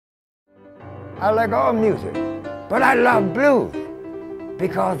I like all music, but I love blues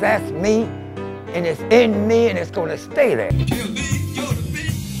because that's me, and it's in me, and it's gonna stay there.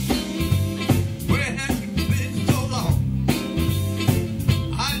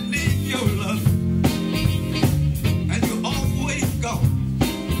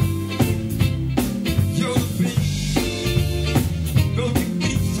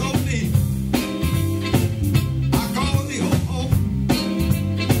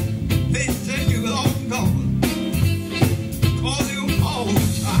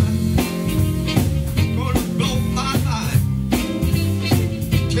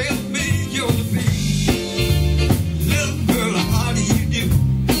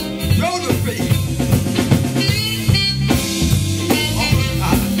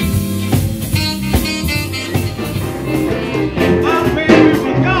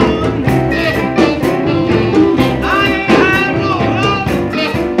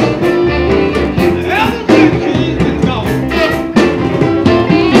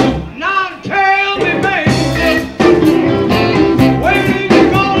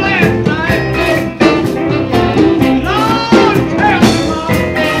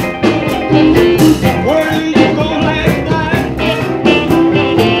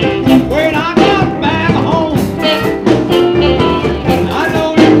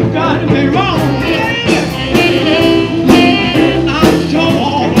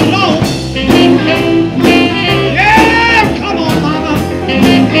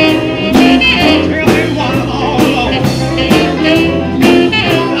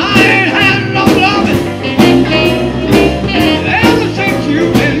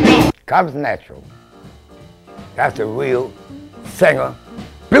 Comes natural. That's the real singer,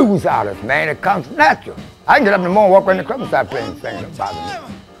 blues artist, man. It comes natural. I can get up in the morning, walk around the club and start playing singing about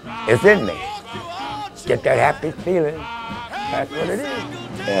me. It's in me. Get that happy feeling. That's what it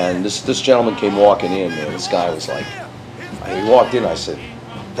is. And this gentleman came walking in, and this guy was like, he walked in, I said,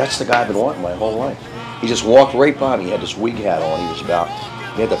 that's the guy I've been wanting my whole life. He just walked right by me. He had this wig hat on.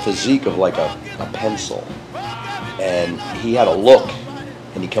 He had the physique of like a pencil. And he had a look.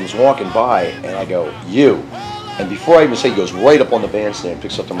 And he comes walking by, and I go, you. And before I even say, he goes right up on the bandstand,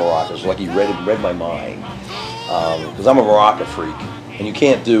 picks up the maracas, like he read my mind. Because I'm a maraca freak, and you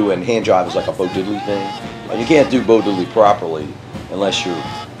can't do, and hand jive is like a Bo Diddley thing, and you can't do Bo Diddley properly unless you're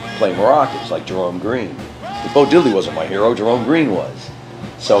playing maracas, like Jerome Green. But Bo Diddley wasn't my hero, Jerome Green was.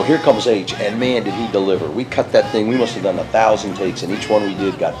 So here comes H, and man, did he deliver. We cut that thing, we must have done 1,000 takes, and each one we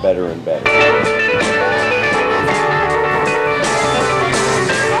did got better and better.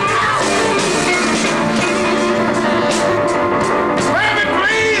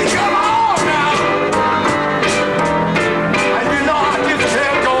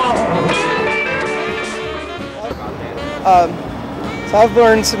 So I've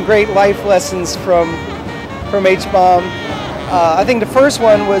learned some great life lessons from H-Bomb. I think the first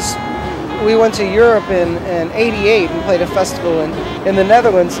one was we went to Europe in '88 and played a festival in the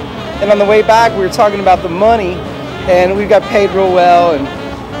Netherlands. And on the way back, we were talking about the money, and we got paid real well.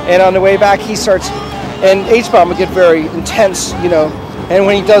 And on the way back, he starts, and H-Bomb would get very intense, you know. And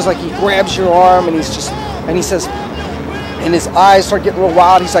when he does, like, he grabs your arm, and he says, and his eyes start getting real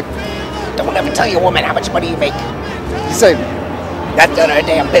wild. He's like, "Don't ever tell your woman how much money you make." He said, "That's none of her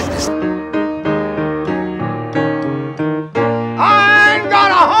damn business." I ain't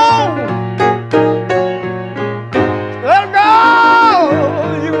got a home. Let go.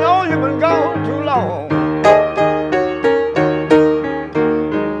 You know you've been gone too long.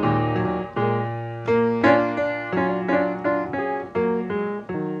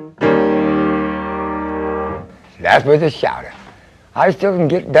 That's what they shouted. I still can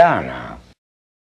get down now.